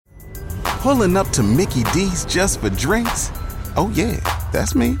Pulling up to Mickey D's just for drinks? Oh yeah,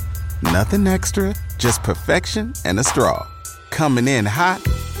 that's me. Nothing extra, just perfection and a straw. Coming in hot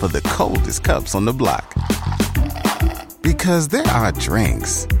for the coldest cups on the block. Because there are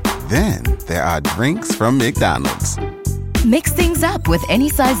drinks. Then there are drinks from McDonald's. Mix things up with any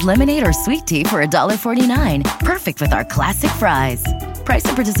size lemonade or sweet tea for $1.49. Perfect with our classic fries. Price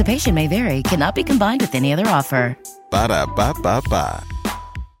and participation may vary. Cannot be combined with any other offer. Ba-da-ba-ba-ba.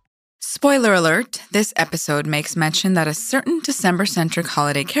 Spoiler alert, this episode makes mention that a certain December-centric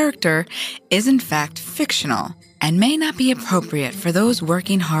holiday character is in fact fictional and may not be appropriate for those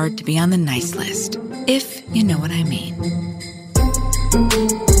working hard to be on the nice list, if you know what I mean.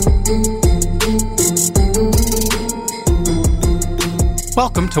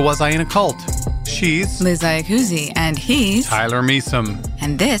 Welcome to Was I in a Cult? She's Liz Iacuzzi, and he's Tyler Measom.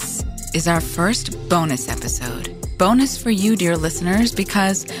 And this is our first bonus episode. Bonus for you, dear listeners,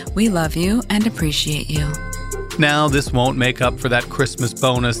 because we love you and appreciate you. Now, this won't make up for that Christmas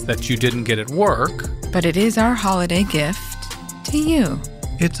bonus that you didn't get at work. But it is our holiday gift to you.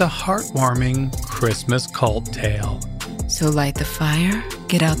 It's a heartwarming Christmas cult tale. So light the fire,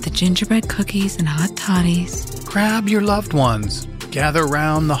 get out the gingerbread cookies and hot toddies. Grab your loved ones, gather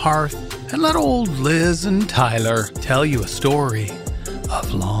round the hearth, and let old Liz and Tyler tell you a story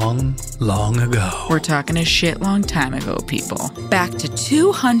of long, long ago. We're talking a shit long time ago, people. Back to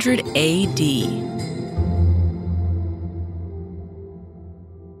 200 A.D.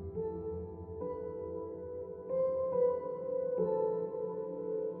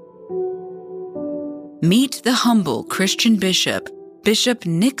 Meet the humble Christian bishop, Bishop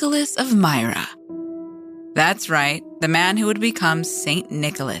Nicholas of Myra. That's right, the man who would become Saint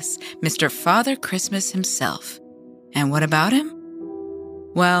Nicholas, Mr. Father Christmas himself. And what about him?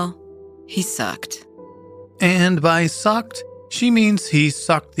 Well, he sucked. And by sucked, she means he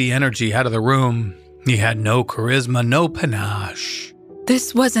sucked the energy out of the room. He had no charisma, no panache.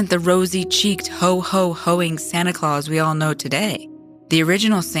 This wasn't the rosy-cheeked ho-ho-hoing Santa Claus we all know today. The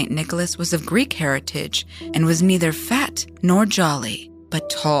original St. Nicholas was of Greek heritage and was neither fat nor jolly, but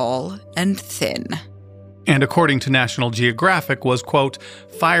tall and thin. And according to National Geographic was, quote,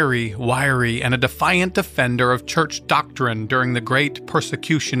 fiery, wiry, and a defiant defender of church doctrine during the Great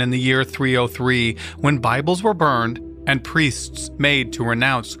Persecution in the year 303, when Bibles were burned and priests made to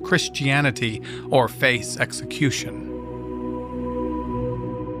renounce Christianity or face execution.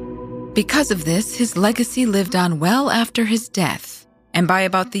 Because of this, his legacy lived on well after his death, and by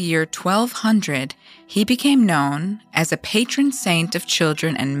about the year 1200, he became known as a patron saint of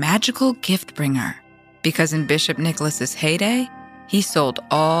children and magical gift bringer. Because in Bishop Nicholas's heyday, he sold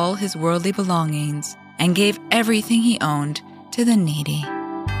all his worldly belongings and gave everything he owned to the needy.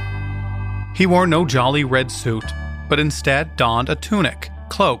 He wore no jolly red suit, but instead donned a tunic,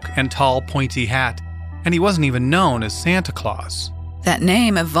 cloak, and tall pointy hat, and he wasn't even known as Santa Claus. That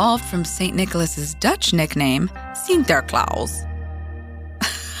name evolved from St. Nicholas's Dutch nickname, Sinterklaas.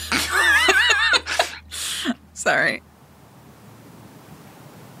 Sorry.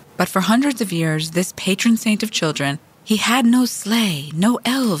 But for hundreds of years, this patron saint of children, he had no sleigh, no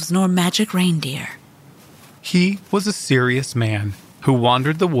elves, nor magic reindeer. He was a serious man who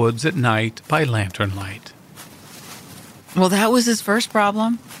wandered the woods at night by lantern light. Well, that was his first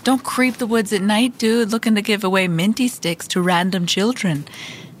problem. Don't creep the woods at night, dude, looking to give away minty sticks to random children.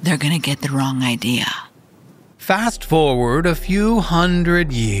 They're gonna get the wrong idea. Fast forward a few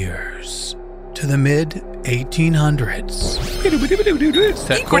hundred years to the mid-1800s.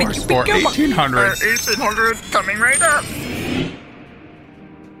 Set course for 1800s. 1800, coming right up.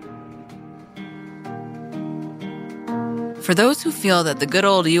 For those who feel that the good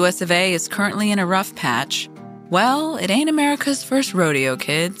old US of A is currently in a rough patch, well, it ain't America's first rodeo,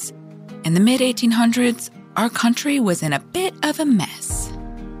 kids. In the mid-1800s, our country was in a bit of a mess.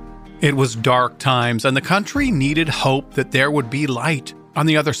 It was dark times, and the country needed hope that there would be light on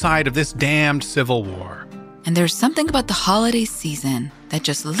the other side of this damned civil war. And there's something about the holiday season that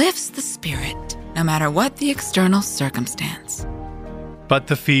just lifts the spirit, no matter what the external circumstance. But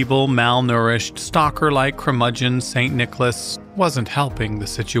the feeble, malnourished, stalker-like curmudgeon St. Nicholas wasn't helping the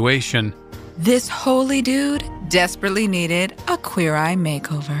situation. This holy dude desperately needed a Queer Eye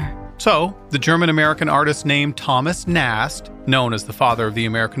makeover. So, the German-American artist named Thomas Nast, known as the father of the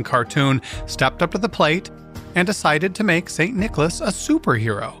American cartoon, stepped up to the plate and decided to make St. Nicholas a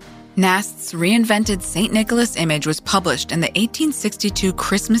superhero. Nast's reinvented St. Nicholas image was published in the 1862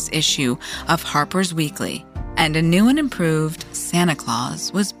 Christmas issue of Harper's Weekly, and a new and improved Santa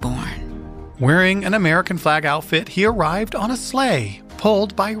Claus was born. Wearing an American flag outfit, he arrived on a sleigh,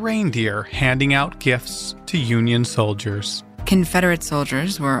 pulled by reindeer, handing out gifts to Union soldiers. Confederate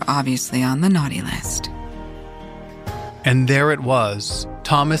soldiers were obviously on the naughty list. And there it was.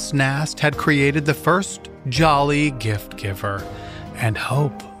 Thomas Nast had created the first jolly gift giver, and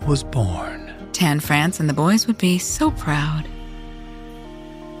hope was born. Tan France and the boys would be so proud.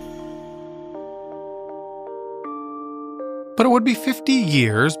 But it would be 50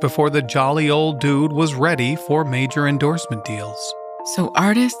 years before the jolly old dude was ready for major endorsement deals. So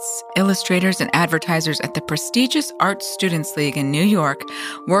artists, illustrators, and advertisers at the prestigious Art Students League in New York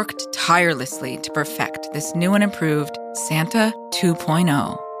worked tirelessly to perfect this new and improved Santa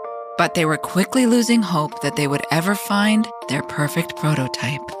 2.0. But they were quickly losing hope that they would ever find their perfect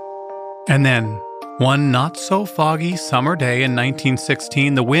prototype. And then, one not-so-foggy summer day in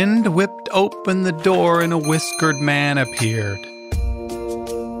 1916, the wind whipped open the door and a whiskered man appeared.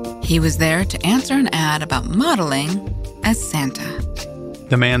 He was there to answer an ad about modeling as Santa.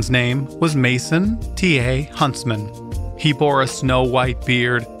 The man's name was Mason T.A. Huntsman. He bore a snow-white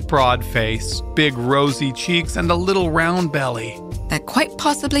beard, broad face, big rosy cheeks, and a little round belly. That quite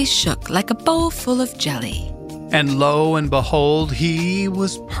possibly shook like a bowl full of jelly. And lo and behold, he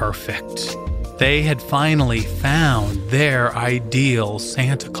was perfect. They had finally found their ideal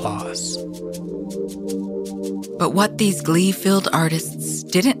Santa Claus. But what these glee-filled artists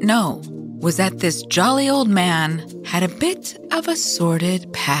didn't know was that this jolly old man had a bit of a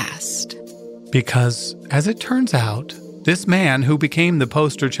sordid past. Because, as it turns out, this man who became the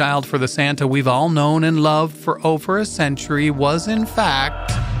poster child for the Santa we've all known and loved for over a century was, in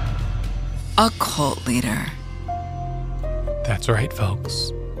fact, a cult leader. That's right,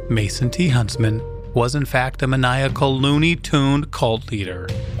 folks. Mason T. Huntsman was, in fact, a maniacal, Looney Tune cult leader.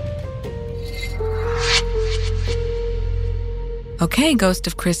 Okay, Ghost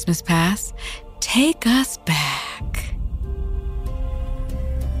of Christmas Past, take us back.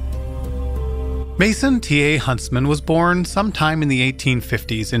 Mason T.A. Huntsman was born sometime in the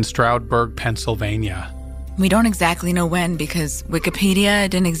 1850s in Stroudsburg, Pennsylvania. We don't exactly know when because Wikipedia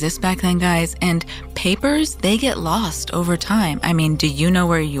didn't exist back then, guys, and papers, they get lost over time. I mean, do you know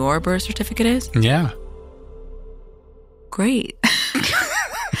where your birth certificate is? Yeah. Great.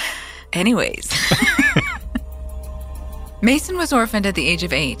 Anyways. Mason was orphaned at the age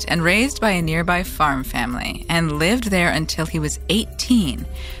of 8 and raised by a nearby farm family and lived there until he was 18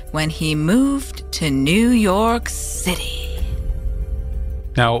 when he moved to New York City.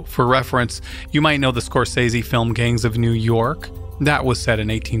 Now, for reference, you might know the Scorsese film Gangs of New York. That was set in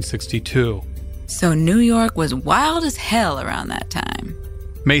 1862. So New York was wild as hell around that time.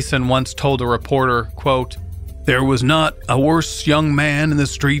 Mason once told a reporter, quote, "There was not a worse young man in the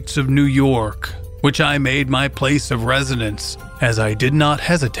streets of New York, which I made my place of residence, as I did not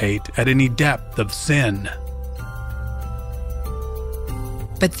hesitate at any depth of sin."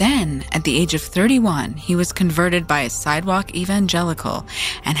 But then, at the age of 31, he was converted by a sidewalk evangelical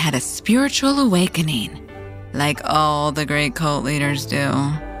and had a spiritual awakening, like all the great cult leaders do.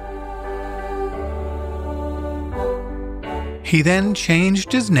 He then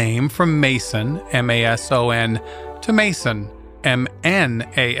changed his name from Mason, M-A-S-O-N, to Mason,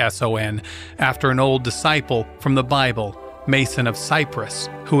 M-N-A-S-O-N, after an old disciple from the Bible, Mason of Cyprus,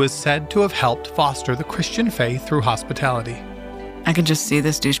 who is said to have helped foster the Christian faith through hospitality. I can just see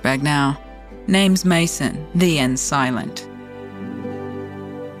this douchebag now. Name's Mason, the end silent.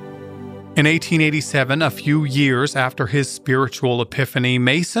 In 1887, a few years after his spiritual epiphany,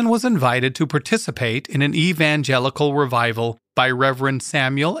 Mason was invited to participate in an evangelical revival by Reverend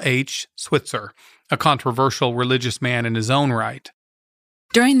Samuel H. Switzer, a controversial religious man in his own right.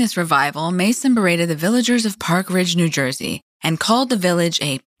 During this revival, Mason berated the villagers of Park Ridge, New Jersey, and called the village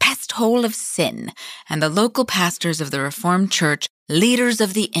a pest hole of sin, and the local pastors of the Reformed Church leaders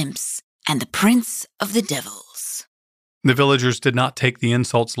of the imps and the prince of the devils. The villagers did not take the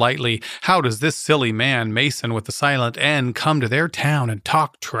insults lightly. How does this silly man, Mason with the silent N, come to their town and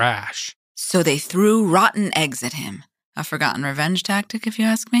talk trash? So they threw rotten eggs at him. A forgotten revenge tactic, if you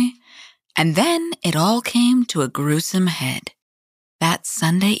ask me. And then it all came to a gruesome head. That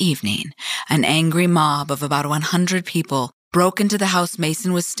Sunday evening, an angry mob of about 100 people broke into the house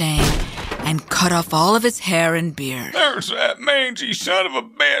Mason was staying and cut off all of his hair and beard. There's that mangy son of a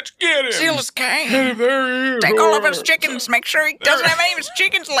bitch. Get him. Silas Kane. There he is. Take all of his chickens. Make sure he doesn't have any of his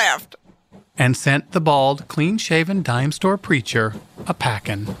chickens left. And sent the bald, clean-shaven dime store preacher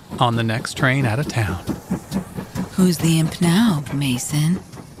a-packin' on the next train out of town. Who's the imp now, Mason?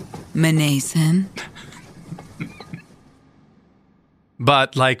 Manason?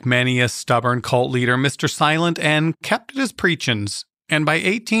 But like many a stubborn cult leader, Mr. Silent N kept at his preachin's, and by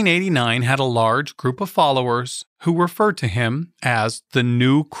 1889 had a large group of followers who referred to him as the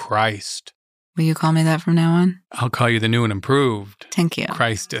New Christ. Will you call me that from now on? I'll call you the new and improved. Thank you.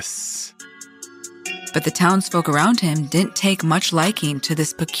 Christus. But the townsfolk around him didn't take much liking to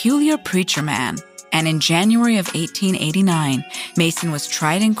this peculiar preacher man. And in January of 1889, Mason was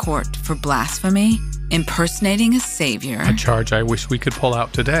tried in court for blasphemy, impersonating a savior, A charge I wish we could pull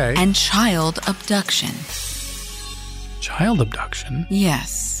out today. and child abduction. Child abduction?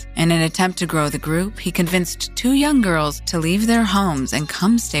 Yes. In an attempt to grow the group, he convinced 2 young girls to leave their homes and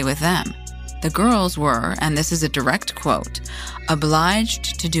come stay with them. The girls were, and this is a direct quote,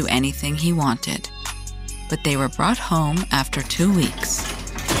 obliged to do anything he wanted. But they were brought home after 2 weeks.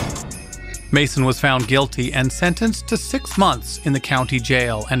 Mason was found guilty and sentenced to 6 months in the county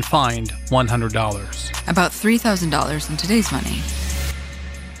jail and fined $100. About $3,000 in today's money.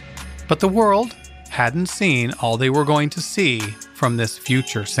 But the world hadn't seen all they were going to see from this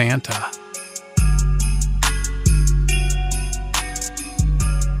future Santa.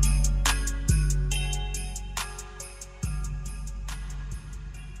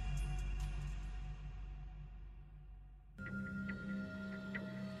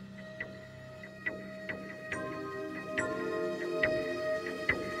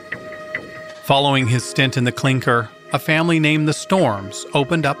 Following his stint in the clinker, a family named the Storms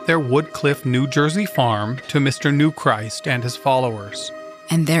opened up their Woodcliff, New Jersey farm to Mr. Newchrist and his followers.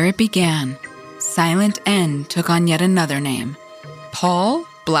 And there it began. Silent N took on yet another name, Paul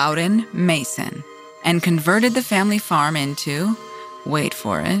Blowden Mason, and converted the family farm into, wait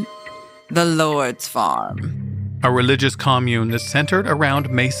for it, the Lord's Farm. A religious commune that centered around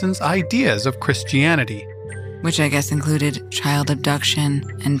Mason's ideas of Christianity. Which I guess included child abduction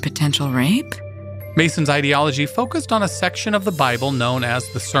and potential rape? Mason's ideology focused on a section of the Bible known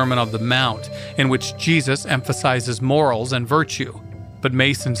as the Sermon on the Mount, in which Jesus emphasizes morals and virtue. But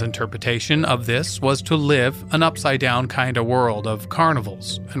Mason's interpretation of this was to live an upside-down kind of world of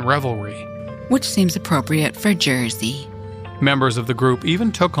carnivals and revelry. Which seems appropriate for Jersey. Members of the group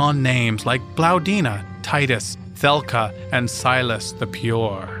even took on names like Blaudina, Titus, Thelka, and Silas the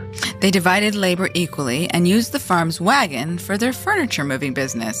Pure. They divided labor equally and used the farm's wagon for their furniture moving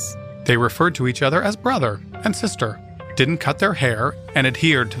business. They referred to each other as brother and sister, didn't cut their hair, and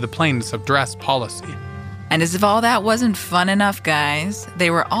adhered to the plainness of dress policy. And as if all that wasn't fun enough, guys, they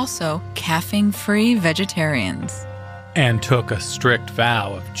were also caffeine-free vegetarians. And took a strict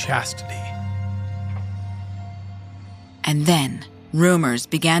vow of chastity. And then, rumors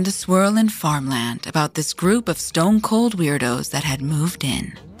began to swirl in farmland about this group of stone-cold weirdos that had moved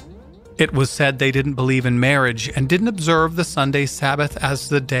in. It was said they didn't believe in marriage and didn't observe the Sunday Sabbath as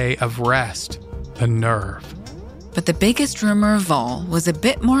the day of rest. The nerve. But the biggest rumor of all was a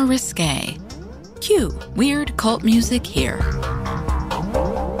bit more risque. Cue weird cult music here.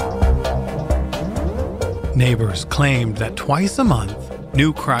 Neighbors claimed that twice a month,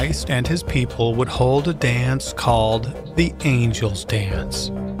 Newchrist and his people would hold a dance called the Angel's Dance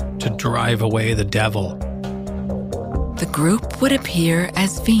to drive away the devil. The group would appear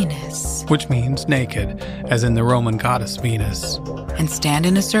as Venus, which means naked, as in the Roman goddess Venus, and stand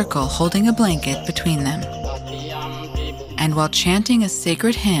in a circle holding a blanket between them. And while chanting a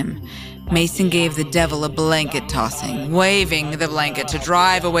sacred hymn, Mason gave the devil a blanket tossing, waving the blanket to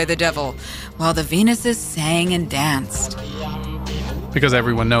drive away the devil, while the Venuses sang and danced. Because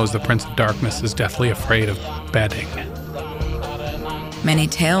everyone knows the Prince of Darkness is deathly afraid of bedding. Many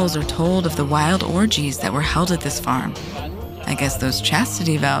tales are told of the wild orgies that were held at this farm. I guess those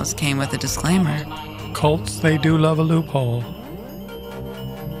chastity vows came with a disclaimer. Cults, they do love a loophole.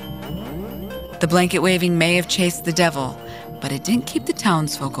 The blanket waving may have chased the devil, but it didn't keep the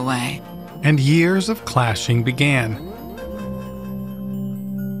townsfolk away. And years of clashing began.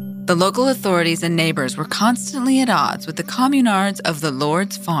 The local authorities and neighbors were constantly at odds with the communards of the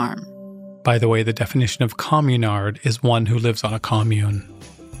Lord's Farm. By the way, the definition of communard is one who lives on a commune.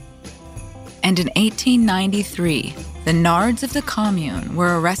 And in 1893, the Nards of the commune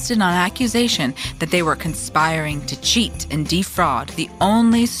were arrested on accusation that they were conspiring to cheat and defraud the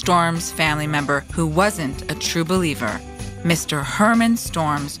only Storms family member who wasn't a true believer, Mr. Herman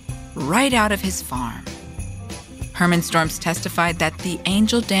Storms, right out of his farm. Herman Storms testified that the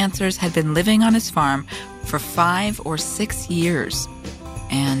angel dancers had been living on his farm for 5 or 6 years.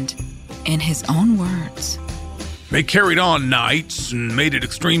 And in his own words, They carried on nights and made it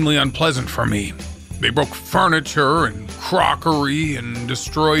extremely unpleasant for me. They broke furniture and crockery and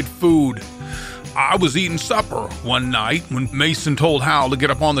destroyed food. I was eating supper one night when Mason told Hal to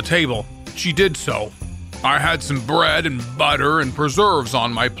get up on the table. She did so. I had some bread and butter and preserves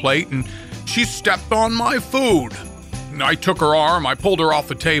on my plate, and she stepped on my food. I took her arm, I pulled her off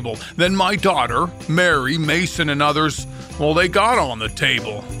the table. Then my daughter, Mary, Mason, and others, well, they got on the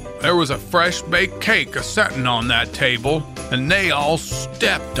table. there was a fresh-baked cake a-settin' on that table, and they all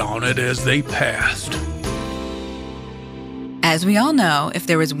stepped on it as they passed. As we all know, if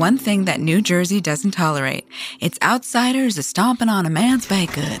there was one thing that New Jersey doesn't tolerate, it's outsiders a-stomping on a man's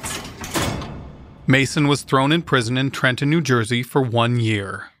baked goods. Mason was thrown in prison in Trenton, New Jersey for 1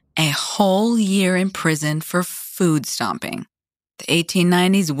 year. A whole year in prison for food stomping. The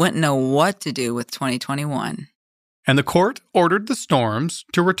 1890s wouldn't know what to do with 2021. And the court ordered the Storms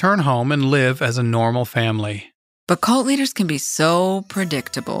to return home and live as a normal family. But cult leaders can be so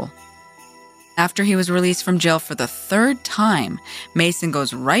predictable. After he was released from jail for the third time, Mason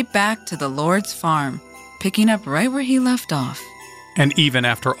goes right back to the Lord's farm, picking up right where he left off. And even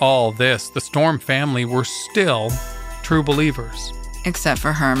after all this, the Storm family were still true believers. Except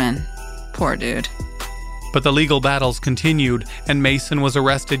for Herman. Poor dude. But the legal battles continued, and Mason was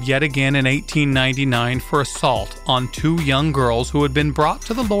arrested yet again in 1899 for assault on 2 young girls who had been brought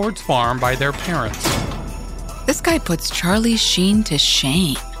to the Lord's farm by their parents. This guy puts Charlie Sheen to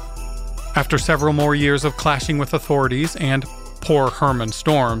shame. After several more years of clashing with authorities and poor Herman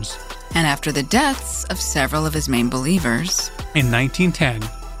Storms, And after the deaths of several of his main believers, in 1910,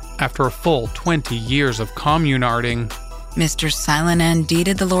 after a full 20 years of communarding, Mr. Silent N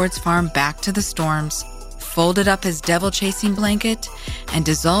deeded the Lord's farm back to the Storms, folded up his devil-chasing blanket, and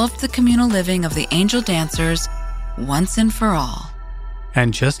dissolved the communal living of the angel dancers once and for all.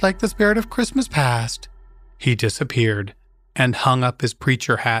 And just like the spirit of Christmas past, he disappeared and hung up his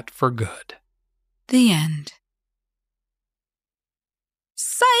preacher hat for good. The end.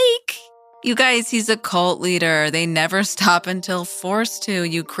 Psych! You guys, he's a cult leader. They never stop until forced to,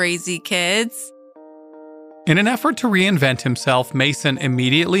 you crazy kids. In an effort to reinvent himself, Mason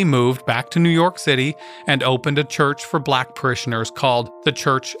immediately moved back to New York City and opened a church for Black parishioners called the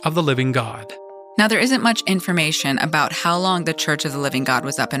Church of the Living God. Now, there isn't much information about how long the Church of the Living God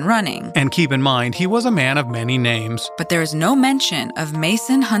was up and running. And keep in mind, he was a man of many names. But there is no mention of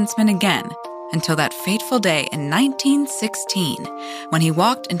Mason Huntsman again until that fateful day in 1916 when he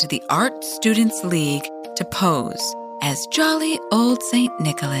walked into the Art Students League to pose as jolly old St.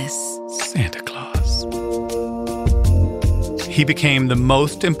 Nicholas. Santa Claus. He became the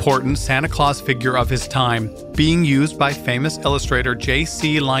most important Santa Claus figure of his time, being used by famous illustrator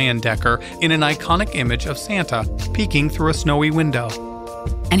J.C. Leyendecker in an iconic image of Santa peeking through a snowy window.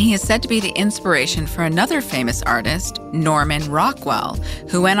 And he is said to be the inspiration for another famous artist, Norman Rockwell,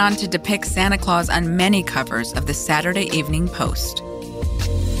 who went on to depict Santa Claus on many covers of the Saturday Evening Post.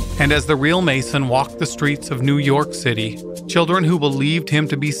 And as the real Mason walked the streets of New York City, children who believed him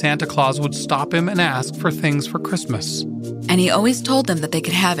to be Santa Claus would stop him and ask for things for Christmas. And he always told them that they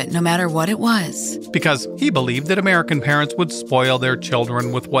could have it no matter what it was. Because he believed that American parents would spoil their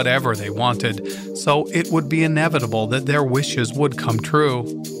children with whatever they wanted, so it would be inevitable that their wishes would come true.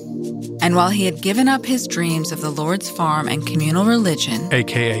 And while he had given up his dreams of the Lord's farm and communal religion,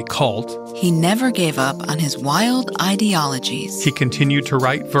 aka cult, he never gave up on his wild ideologies. He continued to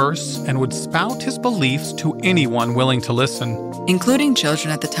write verse and would spout his beliefs to anyone willing to listen, including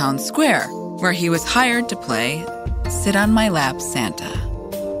children at the town square, where he was hired to play Sit on My Lap Santa.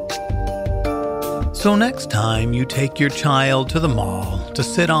 So next time you take your child to the mall to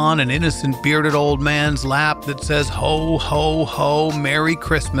sit on an innocent bearded old man's lap that says ho, ho, ho, Merry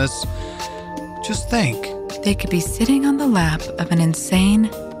Christmas, just think. They could be sitting on the lap of an insane,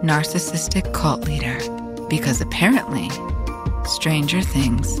 narcissistic cult leader, because apparently, stranger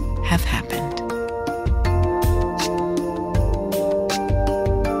things have happened.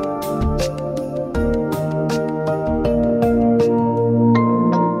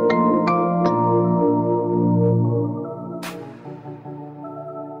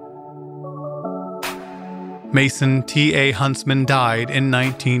 Mason T.A. Huntsman died in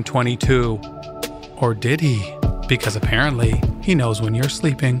 1922. Or did he? Because apparently he knows when you're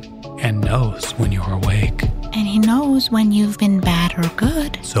sleeping and knows when you're awake. And he knows when you've been bad or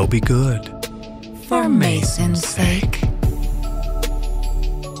good. So be good. For Mason's sake.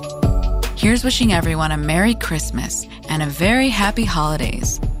 Here's wishing everyone a Merry Christmas and a very happy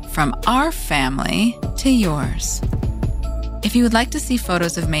holidays from our family to yours. If you would like to see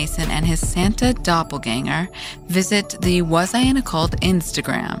photos of Mason and his Santa doppelganger, visit the Was I in a Cult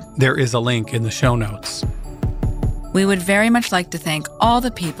Instagram. There is a link in the show notes. We would very much like to thank all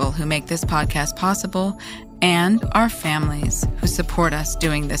the people who make this podcast possible and our families who support us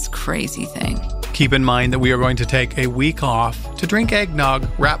doing this crazy thing. Keep in mind that we are going to take a week off to drink eggnog,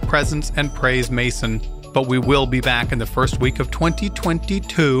 wrap presents, and praise Mason. But we will be back in the first week of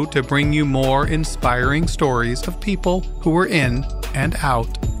 2022 to bring you more inspiring stories of people who were in and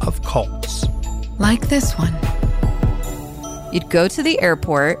out of cults. Like this one. You'd go to the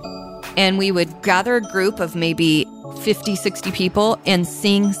airport, and we would gather a group of maybe 50, 60 people and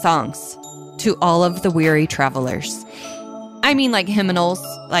sing songs to all of the weary travelers. I mean, like hymnals,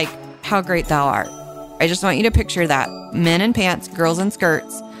 like How Great Thou Art. I just want you to picture that. Men in pants, girls in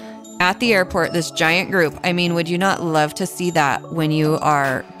skirts, at the airport, this giant group. I mean, would you not love to see that when you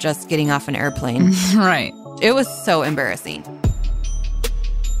are just getting off an airplane? Right. It was so embarrassing.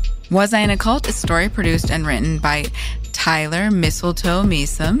 Was I in a Cult? A story produced and written by Tyler Mistletoe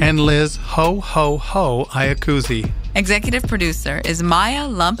Meeson and Liz Ho Ho Ho Iacuzi. Executive producer is Maya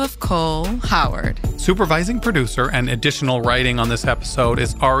Lump of Coal Howard. Supervising producer and additional writing on this episode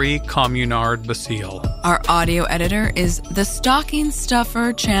is Ari Communard-Basile. Our audio editor is the stocking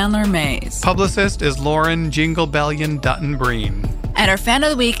stuffer Chandler Mays. Publicist is Lauren Jinglebellion Dutton-Breen. And our fan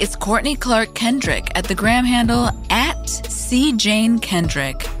of the week is Courtney Clark Kendrick at the gram handle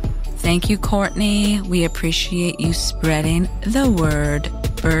 @CJaneKendrick. Thank you, Courtney. We appreciate you spreading the word,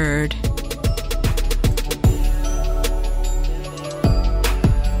 bird.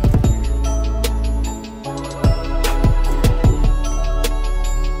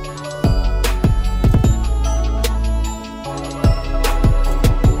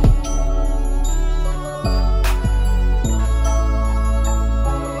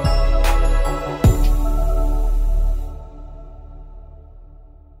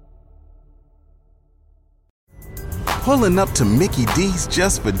 Pulling up to Mickey D's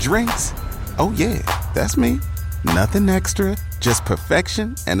just for drinks? Oh yeah, that's me. Nothing extra, just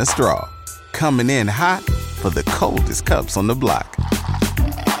perfection and a straw. Coming in hot for the coldest cups on the block.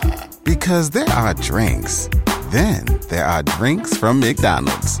 Because there are drinks. Then there are drinks from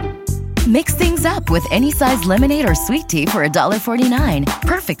McDonald's. Mix things up with any size lemonade or sweet tea for $1.49.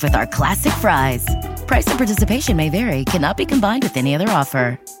 Perfect with our classic fries. Price and participation may vary. Cannot be combined with any other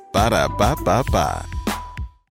offer. Ba-da-ba-ba-ba.